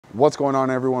What's going on,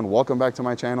 everyone? Welcome back to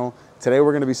my channel. Today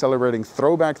we're going to be celebrating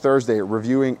Throwback Thursday,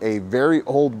 reviewing a very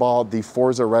old ball, the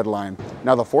Forza Redline.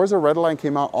 Now the Forza Redline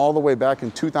came out all the way back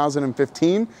in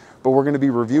 2015, but we're going to be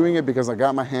reviewing it because I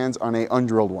got my hands on a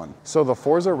undrilled one. So the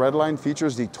Forza Redline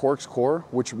features the Torx core,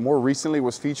 which more recently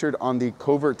was featured on the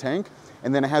Covert tank.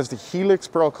 And then it has the Helix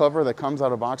Pearl cover that comes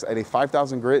out of box at a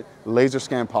 5,000 grit laser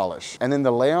scan polish. And then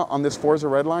the layout on this Forza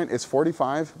Redline is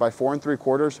 45 by 4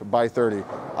 3/4 by 30.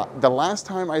 The last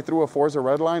time I threw a Forza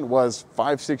Redline was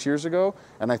 5-6 years ago,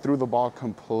 and I threw the ball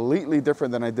completely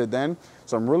different than I did then.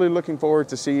 So I'm really looking forward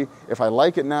to see if I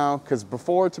like it now, because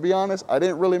before, to be honest, I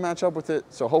didn't really match up with it.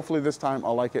 So hopefully this time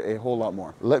I'll like it a whole lot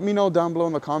more. Let me know down below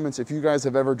in the comments if you guys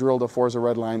have ever drilled a Forza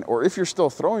Redline, or if you're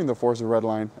still throwing the Forza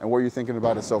Redline and what you're thinking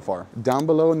about it so far. Down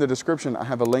below in the description, I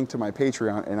have a link to my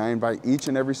Patreon, and I invite each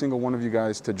and every single one of you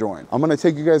guys to join. I'm gonna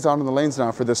take you guys out on the lanes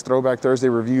now for this Throwback Thursday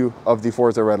review of the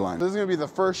Forza Redline. This is gonna be the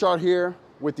first shot here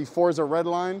with the Forza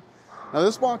Redline. Now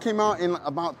this ball came out in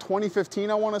about 2015,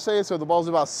 I wanna say, so the ball's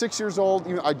about 6 years old.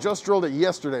 I just drilled it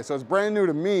yesterday, so it's brand new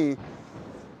to me,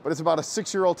 but it's about a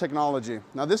 6-year-old technology.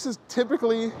 Now this is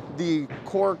typically the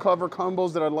core cover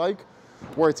combos that I like,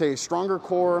 where it's a stronger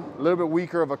core, a little bit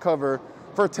weaker of a cover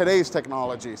for today's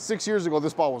technology. 6 years ago,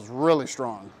 this ball was really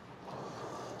strong.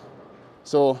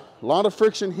 So a lot of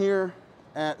friction here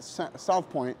at South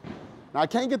Point. Now I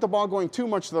can't get the ball going too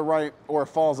much to the right or it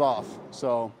falls off.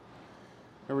 So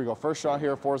here we go, first shot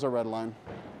here, Forza Redline.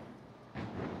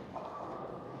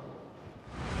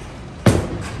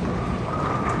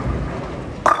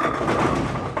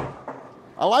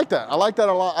 I like that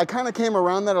a lot. I kind of came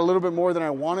around that a little bit more than I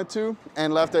wanted to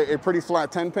and left a pretty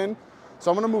flat 10 pin. So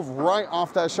I'm gonna move right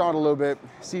off that shot a little bit,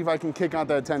 see if I can kick out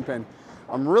that 10 pin.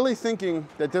 I'm really thinking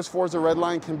that this Forza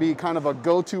Redline can be kind of a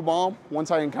go-to ball once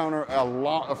I encounter a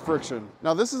lot of friction.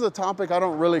 Now this is a topic I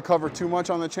don't really cover too much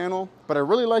on the channel, but I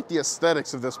really like the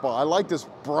aesthetics of this ball. I like this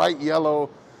bright yellow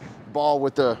ball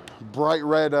with the bright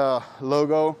red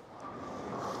logo,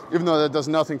 even though that does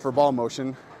nothing for ball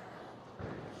motion.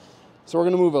 So we're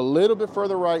gonna move a little bit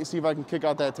further right, see if I can kick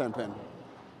out that 10 pin.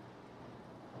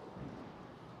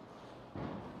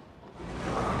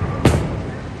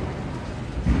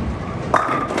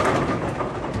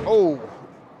 Oh,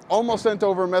 almost sent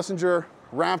over a messenger,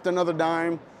 wrapped another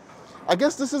dime. I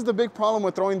guess this is the big problem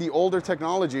with throwing the older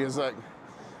technology, is that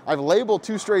I've labeled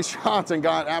 2 straight shots and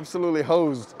got absolutely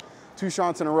hosed 2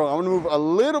 shots in a row. I'm gonna move a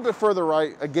little bit further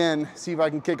right, again, see if I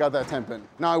can kick out that 10 pin.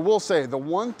 Now I will say, the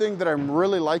one thing that I'm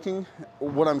really liking,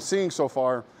 what I'm seeing so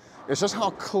far, is just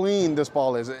how clean this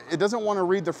ball is. It doesn't wanna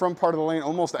read the front part of the lane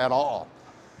almost at all.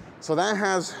 So that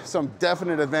has some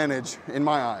definite advantage in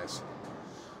my eyes.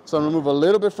 So I'm gonna move a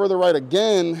little bit further right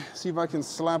again, see if I can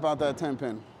slap out that 10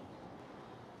 pin.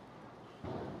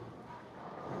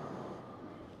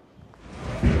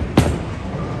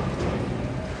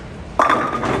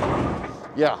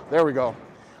 Yeah, there we go.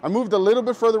 I moved a little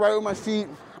bit further right with my feet.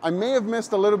 I may have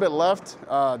missed a little bit left,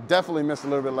 definitely missed a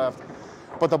little bit left,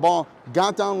 but the ball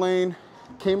got down lane,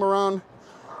 came around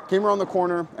the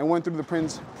corner and went through the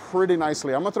pins pretty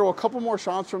nicely. I'm gonna throw a couple more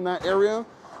shots from that area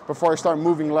before I start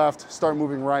moving left, start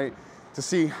moving right, to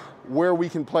see where we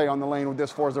can play on the lane with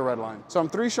this Forza Redline. So I'm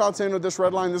 3 shots in with this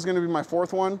Redline. This is gonna be my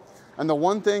 4th one. And the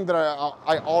one thing that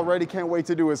I already can't wait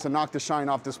to do is to knock the shine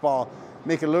off this ball,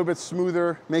 make it a little bit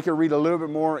smoother, make it read a little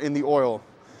bit more in the oil.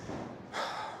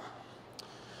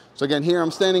 So again, here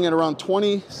I'm standing at around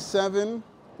 27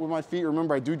 with my feet.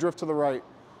 Remember, I do drift to the right.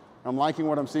 I'm liking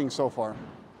what I'm seeing so far.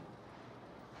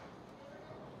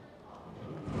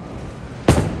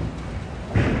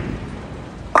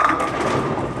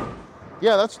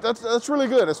 Yeah, that's really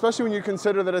good, especially when you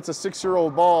consider that it's a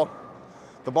 6-year-old ball.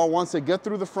 The ball wants to get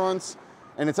through the fronts,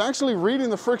 and it's actually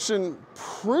reading the friction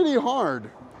pretty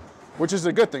hard, which is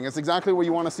a good thing. It's exactly what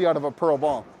you want to see out of a pearl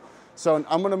ball. So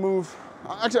I'm gonna move,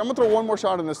 actually I'm gonna throw one more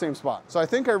shot in the same spot. So I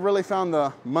think I really found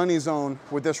the money zone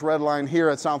with this Redline here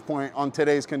at South Point on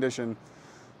today's condition.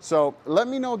 So let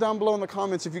me know down below in the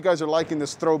comments if you guys are liking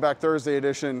this Throwback Thursday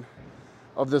edition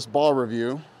of this ball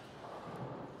review.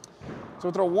 So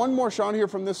we'll throw one more shot here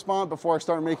from this spot before I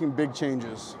start making big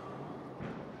changes.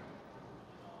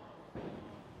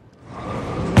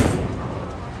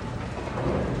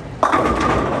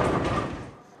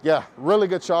 Yeah, really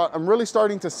good shot. I'm really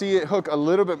starting to see it hook a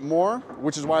little bit more,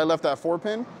 which is why I left that 4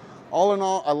 pin. All in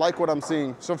all, I like what I'm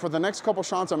seeing. So for the next couple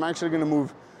shots, I'm actually gonna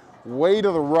move way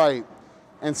to the right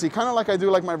and see, kind of like I do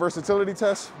like my versatility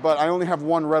test, but I only have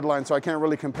 1 Redline, so I can't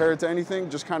really compare it to anything,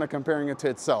 just kind of comparing it to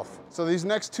itself. So these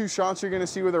next 2 shots you're gonna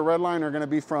see with a Redline are gonna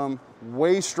be from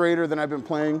way straighter than I've been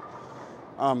playing.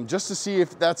 just to see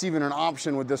if that's even an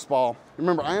option with this ball.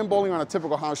 Remember, I am bowling on a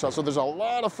typical house shot, so there's a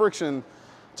lot of friction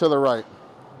to the right.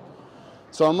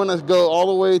 So I'm gonna go all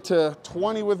the way to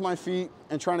 20 with my feet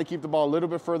and trying to keep the ball a little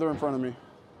bit further in front of me.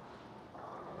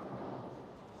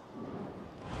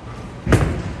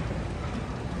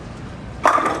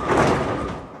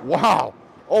 Wow,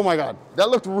 oh my God, that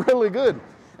looked really good.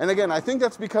 And again, I think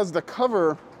that's because the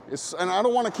cover is, and I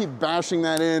don't wanna keep bashing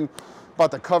that in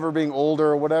about the cover being older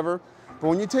or whatever, but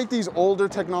when you take these older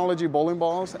technology bowling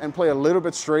balls and play a little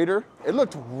bit straighter, it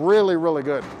looked really, really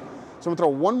good. So I'm gonna throw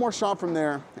one more shot from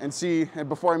there and see, and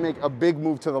before I make a big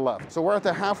move to the left. So we're at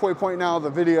the halfway point now of the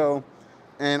video,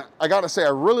 and I gotta say, I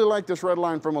really like this red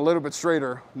line from a little bit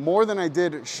straighter, more than I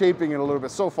did shaping it a little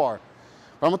bit so far.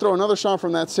 But I'm gonna throw another shot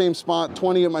from that same spot,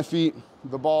 20 at my feet,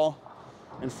 the ball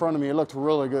in front of me. It looked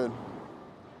really good.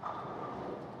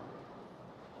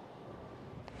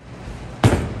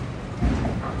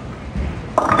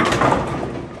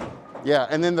 Yeah,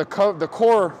 and then the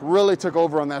core really took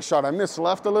over on that shot. I missed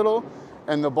left a little,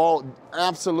 and the ball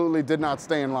absolutely did not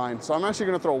stay in line. So I'm actually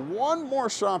gonna throw one more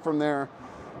shot from there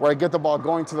where I get the ball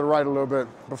going to the right a little bit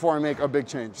before I make a big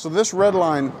change. So this red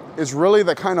line is really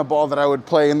the kind of ball that I would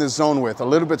play in this zone with, a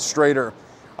little bit straighter.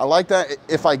 I like that.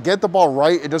 If I get the ball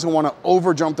right, it doesn't wanna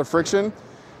over jump the friction.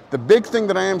 The big thing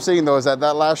that I am seeing though is that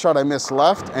last shot I missed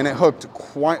left and it hooked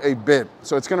quite a bit.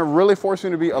 So it's gonna really force me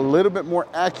to be a little bit more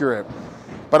accurate.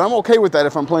 But I'm okay with that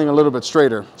if I'm playing a little bit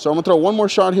straighter. So I'm gonna throw one more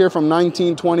shot here from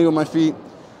 19, 20 with my feet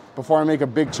before I make a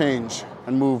big change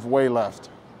and move way left.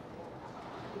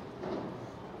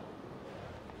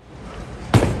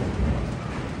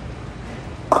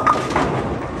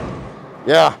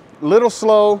 Yeah, little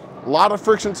slow, a lot of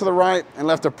friction to the right, and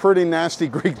left a pretty nasty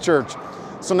Greek church.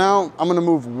 So now I'm gonna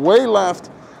move way left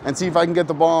and see if I can get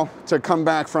the ball to come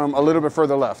back from a little bit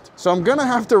further left. So I'm gonna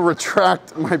have to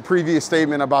retract my previous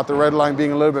statement about the red line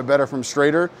being a little bit better from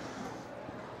straighter.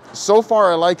 So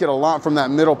far, I like it a lot from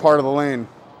that middle part of the lane,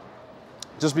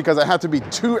 just because I have to be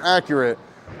too accurate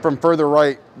from further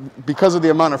right because of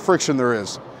the amount of friction there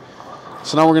is.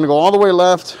 So now we're gonna go all the way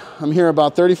left. I'm here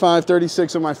about 35,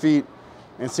 36 on my feet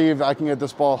and see if I can get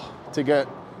this ball to get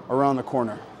around the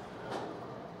corner.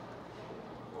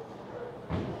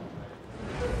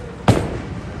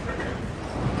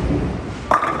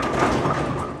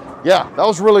 Yeah, that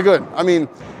was really good. I mean,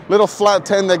 little flat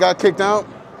 10 that got kicked out.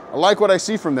 I like what I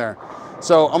see from there.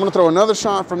 So I'm gonna throw another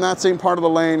shot from that same part of the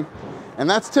lane, and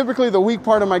that's typically the weak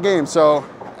part of my game. So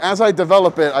as I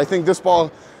develop it, I think this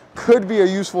ball could be a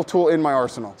useful tool in my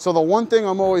arsenal. So the one thing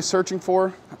I'm always searching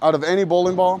for out of any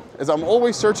bowling ball is I'm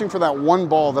always searching for that one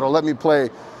ball that'll let me play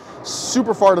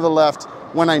super far to the left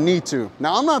when I need to.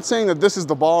 Now, I'm not saying that this is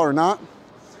the ball or not,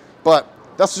 but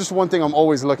that's just one thing I'm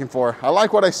always looking for. I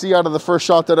like what I see out of the first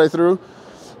shot that I threw.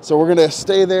 So we're gonna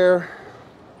stay there,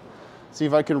 see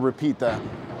if I can repeat that.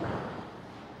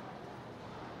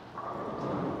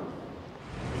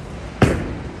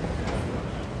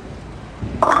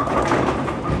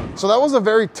 So that was a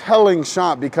very telling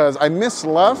shot because I missed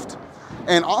left,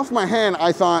 and off my hand,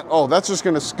 I thought, oh, that's just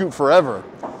gonna scoot forever.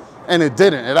 And it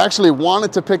didn't. It actually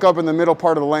wanted to pick up in the middle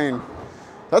part of the lane.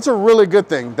 That's a really good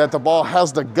thing, that the ball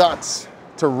has the guts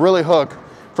to really hook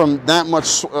from that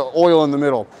much oil in the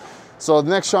middle. So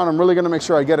the next shot, I'm really gonna make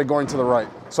sure I get it going to the right.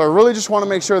 So I really just wanna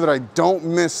make sure that I don't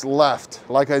miss left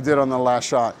like I did on the last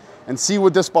shot and see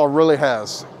what this ball really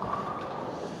has.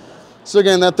 So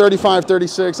again, that 35,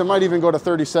 36, I might even go to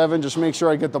 37, just make sure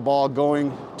I get the ball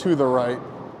going to the right.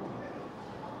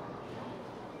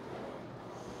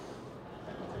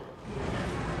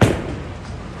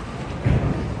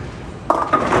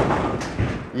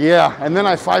 Yeah, and then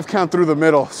I 5-count through the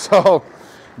middle. So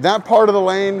that part of the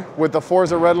lane with the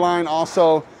Forza Redline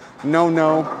also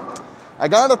no. I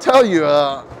gotta tell you,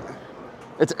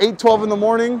 it's 8:12 in the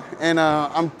morning and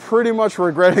I'm pretty much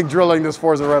regretting drilling this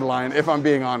Forza Redline, if I'm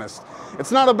being honest.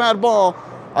 It's not a bad ball,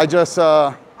 I just,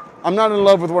 I'm not in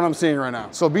love with what I'm seeing right now.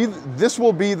 So this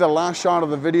will be the last shot of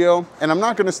the video, and I'm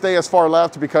not gonna stay as far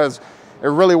left because it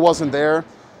really wasn't there.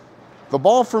 The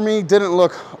ball for me didn't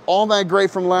look all that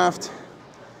great from left.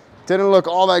 Didn't look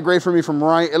all that great for me from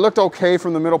right. It looked okay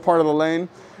from the middle part of the lane.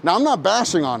 Now, I'm not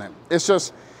bashing on it. It's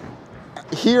just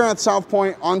here at South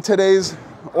Point on today's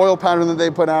oil pattern that they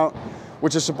put out,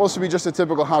 which is supposed to be just a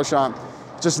typical house shot,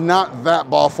 just not that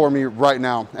ball for me right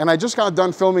now. And I just got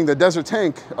done filming the Desert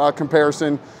Tank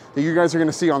comparison that you guys are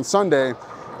gonna see on Sunday.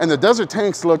 And the Desert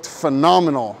Tanks looked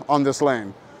phenomenal on this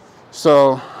lane.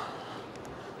 So,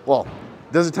 well,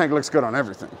 Desert Tank looks good on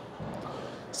everything.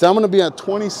 So I'm gonna be at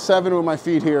 27 with my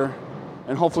feet here,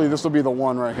 and hopefully this will be the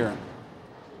one right here.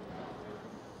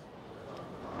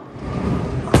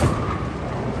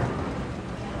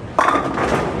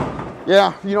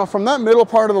 Yeah, you know, from that middle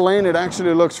part of the lane, it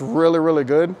actually looks really, really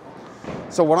good.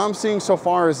 So what I'm seeing so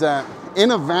far is that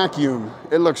in a vacuum,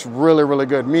 it looks really, really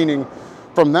good. Meaning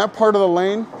from that part of the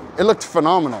lane, it looked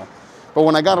phenomenal. But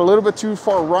when I got a little bit too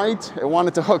far right, it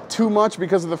wanted to hook too much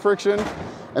because of the friction.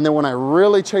 And then when I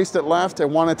really chased it left, it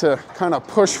wanted to kind of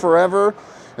push forever.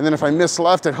 And then if I missed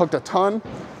left, it hooked a ton.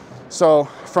 So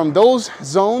from those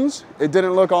zones, it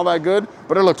didn't look all that good,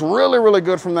 but it looked really, really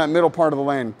good from that middle part of the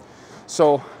lane.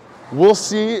 So we'll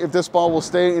see if this ball will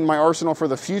stay in my arsenal for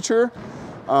the future.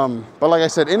 But like I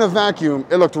said, in a vacuum,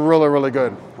 it looked really, really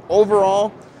good.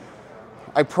 Overall,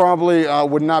 I probably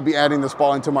would not be adding this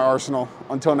ball into my arsenal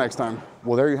until next time.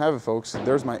 Well, there you have it, folks.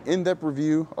 There's my in-depth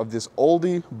review of this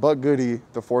oldie but goodie,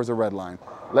 the Forza Redline.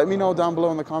 Let me know down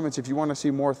below in the comments if you want to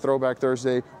see more Throwback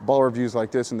Thursday ball reviews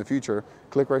like this in the future.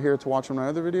 Click right here to watch one of my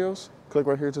other videos. Click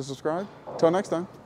right here to subscribe. Till next time.